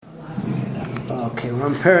Okay, we're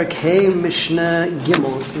on Perek Hey, Mishnah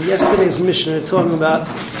Gimel. In yesterday's Mishnah, we're talking about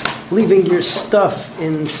leaving your stuff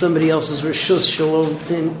in somebody else's reshus, shalom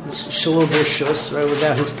reshus, right,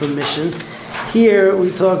 without his permission. Here, we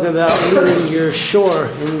talk about leaving your shore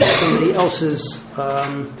in somebody else's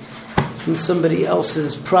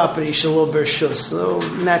property, shalom reshus. So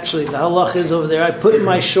naturally, the halach is over there. I put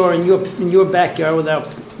my shore in your backyard without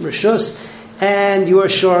reshus, and your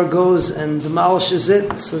shore goes and demolishes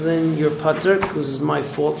it, so then you're pater, because it's my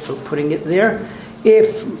fault for putting it there.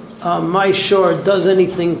 If my shore does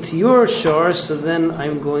anything to your shore, so then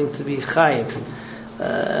I'm going to be chayiv.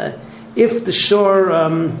 If the shore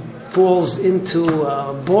falls into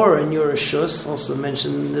a bore in your reshus, also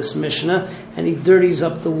mentioned in this Mishnah, and he dirties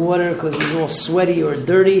up the water because he's all sweaty or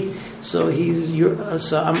dirty, so the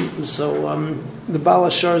Baal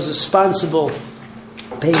HaShor is responsible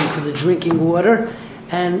paying for the drinking water.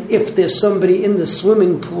 And if there's somebody in the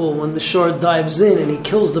swimming pool when the shore dives in and he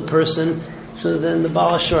kills the person, so then the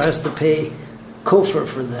Baal HaShor has to pay kofar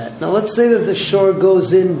for that. Now let's say that the shore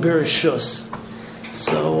goes in bereshus.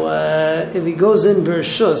 So if he goes in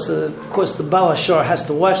bereshus, of course the Baal HaShor has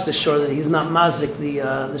to watch the shore that he's not mazik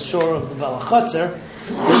the shore of the Baal HaChatzer. If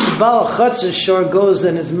the Baal HaChatzer shore goes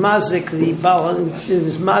and is mazik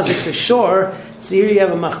the shore, so here you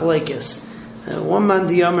have a machlekes. One man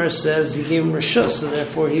Diyamar says he gave him reshus, so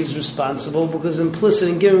therefore he's responsible, because implicit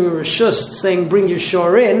in giving him reshus, saying bring your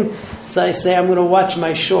shore in, so I say I'm going to watch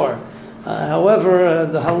my shore. However,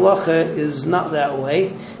 the halacha is not that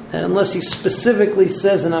way, and unless he specifically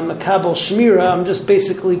says, and I'm makabel shmira, I'm just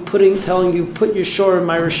basically telling you put your shore in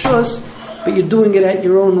my reshus, but you're doing it at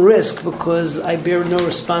your own risk, because I bear no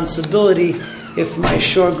responsibility if my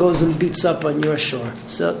shore goes and beats up on your shore.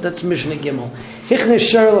 So that's Mishnah Gimel.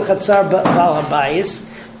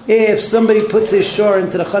 If somebody puts his shore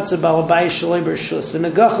into the chatzar Baal Habayis shaloi bereshus, and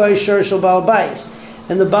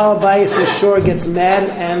the Baal Habayis' shore gets mad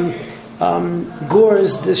and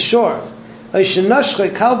gores the shore, or if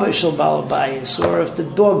the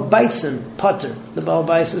dog bites him, pater, the Baal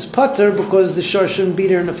Habayis is pater because the shore shouldn't be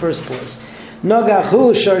there in the first place.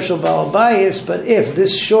 Nagachu shor shel Baal Habayis, but if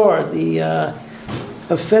this shore, the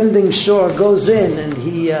offending shore, goes in and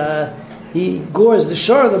he gores the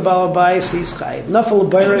shore of the Baal Habayis, he's chayiv. Nafal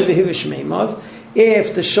b'ayre v'hivish meimov.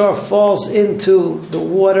 If the shore falls into the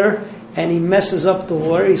water and he messes up the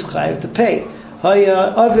water, he's chayiv to pay.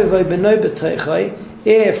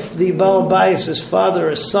 If the Baal Habayis' father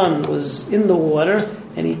or son was in the water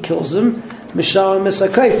and he kills him, mishalim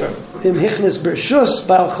misakayfer. Im hichnes bereshus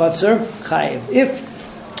Baal Chatzer chayiv. If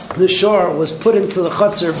the shore was put into the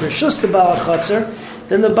chatzar bereshus the Baal Chatzer,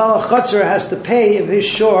 then the Baal HaChatzer has to pay if his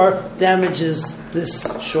shore damages this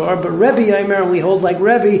shore. But Rebbe Yomer, and we hold like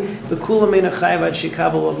Rebbe, v'kulam ein chayav ad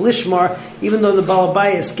shikabel of lishmar, even though the Baal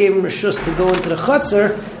Habayis gave him reshus to go into the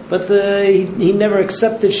chatzar, but he never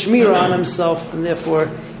accepted shmira on himself, and therefore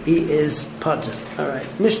he is pater. All right,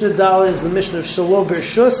 Mishnah Dal is the Mishnah of Shalom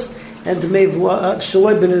bereshus and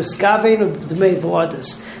Shalom ben Uskavein of Dmei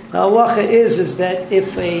Vladis. Now, halacha is that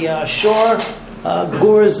if a shore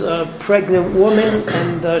gores a pregnant woman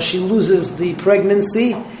and she loses the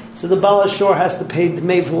pregnancy, so the Baal HaShor has to pay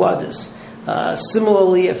Dmei Vladis.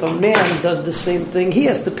 Similarly, if a man does the same thing, he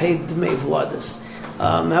has to pay Dmei Vladis.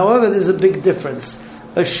 However, there's a big difference.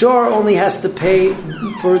 A shore only has to pay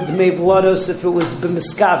for Dmei Vladis if it was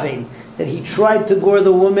b'miskavein, that he tried to gore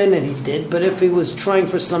the woman and he did, but if he was trying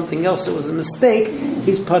for something else, it was a mistake,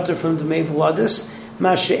 he's pater from Dmei Vladis.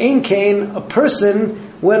 Masha'ein kain, a person,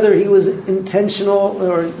 whether he was intentional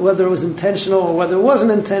or whether it was intentional or whether it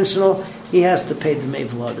wasn't intentional, he has to pay Dmei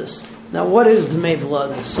Vladis. Now, what is Dmei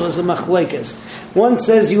Vladis? So it's a machlekes. One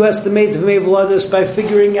says you estimate Dmei Vladis by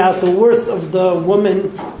figuring out the worth of the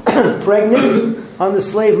woman pregnant on the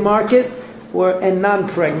slave market and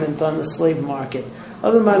non-pregnant on the slave market.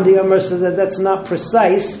 Other Mandiyamar says that that's not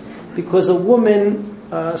precise, because a woman,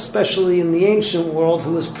 especially in the ancient world,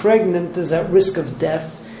 who is pregnant is at risk of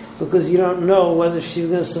death, because you don't know whether she's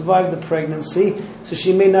going to survive the pregnancy, so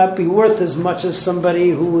she may not be worth as much as somebody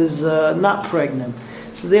who is not pregnant.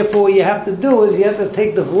 So therefore what you have to do is you have to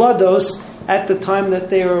take the vlados at the time that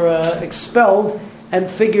they are expelled and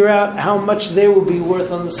figure out how much they will be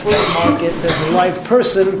worth on the slave market as a live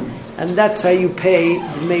person, and that's how you pay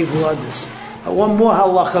Dmei Vladis. One more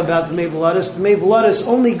halacha about Dmei Vladis. Dmei Vladis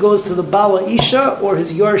only goes to the Baal Isha or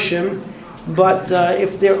his Yarshim, but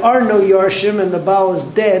if there are no Yarshim and the Baal is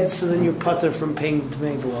dead, so then you're pater from paying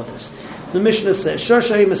Dmei Vladis. The Mishnah says, Shor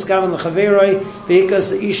shari miskaven l'chaveroi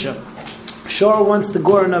v'yikas Isha. Shor wants to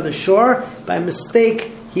gore another shore. By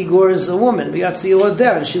mistake, he gores a woman. And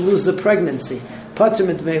she loses the pregnancy. patur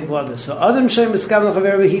mitmei v'lada. So Adam shem miskam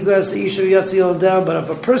l'chaver v'higas isha yatsi yolda, but if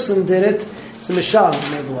a person did it, it's a mishal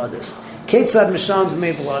mitmei v'ladas. Ketzad mishal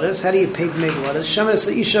mitmei v'ladas. How do you pay mitmei v'ladas? Shemes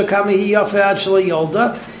isha kami hi yafe ad shelo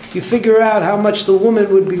yolda. You figure out how much the woman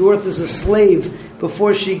would be worth as a slave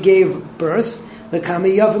before she gave birth. The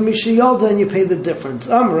kami yafe misha yolda, and you pay the difference.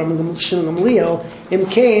 Amram Gamliel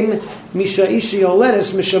imkain misha isha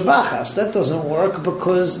yoledes misha bachas. That doesn't work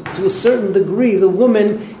because to a certain degree the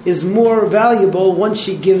woman is more valuable once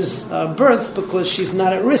she gives birth because she's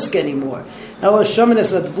not at risk anymore. Ela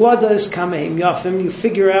shamanes at vlados kamehim yafim. You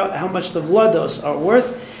figure out how much the vlados are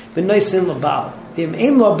worth. V'noisin labal. V'im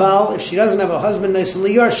ein labal. If she doesn't have a husband, noisin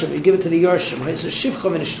liyarshim. You give it to the yarshim. It's a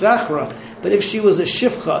shivcha v'nishtachra. But if she was a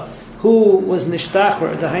shivcha who was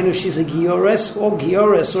nishtachra, the hainu she's a giores,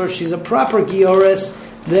 or if she's a proper giores,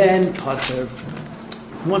 then pater.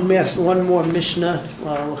 One more Mishnah.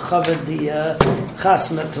 We'll cover the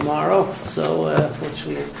chasna tomorrow, so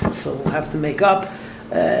we'll have to make up.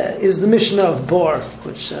 Is the Mishnah of Bor,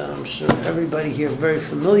 which I'm sure everybody here is very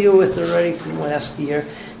familiar with already from last year.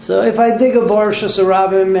 So if I dig a Bor Rishus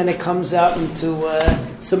HaRabim and it comes out into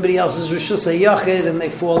somebody else's Rishus HaYachid and they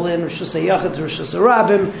fall in Rishus HaYachid to Rishus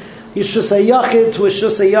HaRabim, Rishus HaYachid to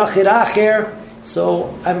Rishus HaYachid Acher, so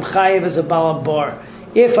I'm chayiv as a Bala Bor.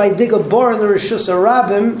 If I dig a bor in the Rishus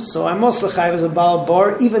HaRabim, so I'm also chayiv as a Bala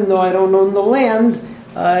Bor, even though I don't own the land,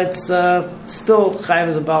 it's still chayiv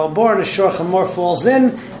as a Bala Bor, and a Shor Chamor falls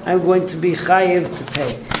in, I'm going to be chayiv to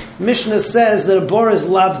pay. Mishnah says that a bor is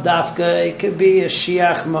lav dafka, it could be a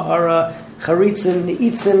shiach, ma'ara, charitzin,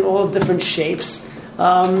 ni'itzin, all different shapes.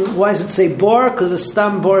 Why does it say bor? Because the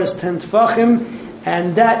stam bor is 10 tfachim,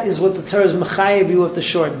 and that is what the Torah is mechayiv you if the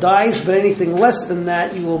shor dies, but anything less than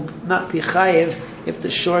that you will not be chayiv if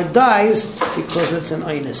the shor dies, because it's an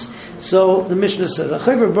einus. So the Mishnah says, I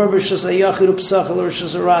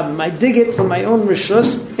dig it from my own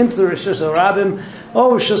rishus into the Rishus HaRabim,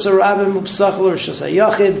 or Rishus HaRabim upsachal or Rishus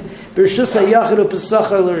HaYachid, Rishus HaYachid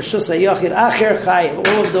upsachal or Rishus HaYachid acher chayiv.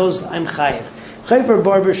 All of those I'm chayiv. Chayver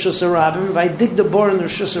bar Rishus HaRabim. If I dig the bar in the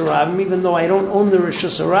Rishus HaRabim, even though I don't own the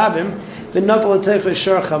Rishus HaRabim, v'nafal ateicha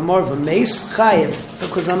shor chamor v'meis chayiv,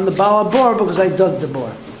 because I'm the Bala Bor, because I dug the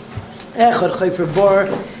bar. Echad chayfer bor.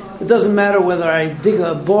 It doesn't matter whether I dig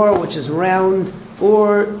a bor which is round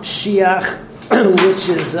or shiach which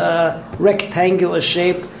is rectangular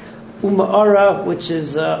shape, uma'ara which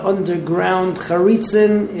is underground.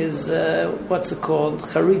 Charitzin is what's it called?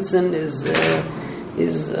 Charitzin is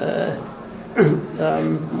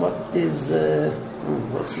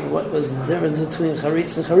what was the difference between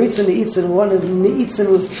charitzin? Charitzin and ni'itzin. One of the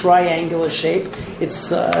ni'itzin was triangular shape.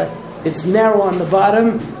 It's narrow on the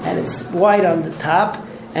bottom and it's wide on the top.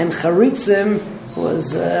 And charitzim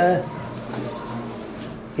was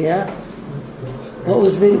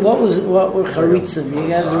what were charitzim? You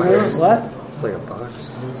guys remember what? It's like a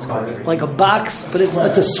box. Like a box, but it's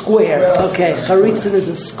a square. Okay, charitzim is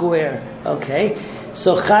a square. Okay,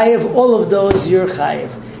 so chayiv, all of those you're chayiv.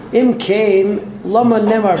 Im kain lama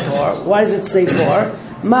nemar bar. Why does it say bar?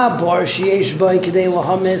 Ma bar sheyesh by kedei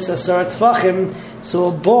lahamis asar tfachim. So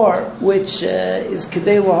a bar which is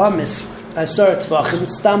kedei lahamis asar tfachim.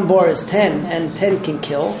 Stam bar is 10, and 10 can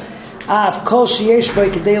kill. Av kol sheyesh by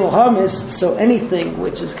kedei lahamis. So anything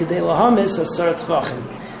which is kedei lahamis asar tfachim.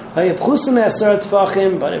 Hayabchusim asar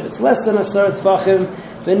tfachim. But if it's less than asar tfachim,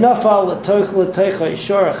 v'nafal l'toich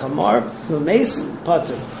yishor chamar v'meis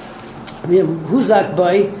pater. Huzak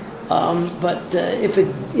by. But if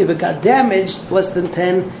it got damaged less than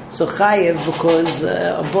 10, so chayev, because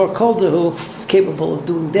a bor koldahu is capable of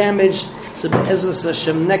doing damage. So Be'ezus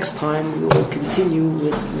Hashem, next time we will continue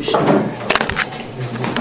with Mishnah.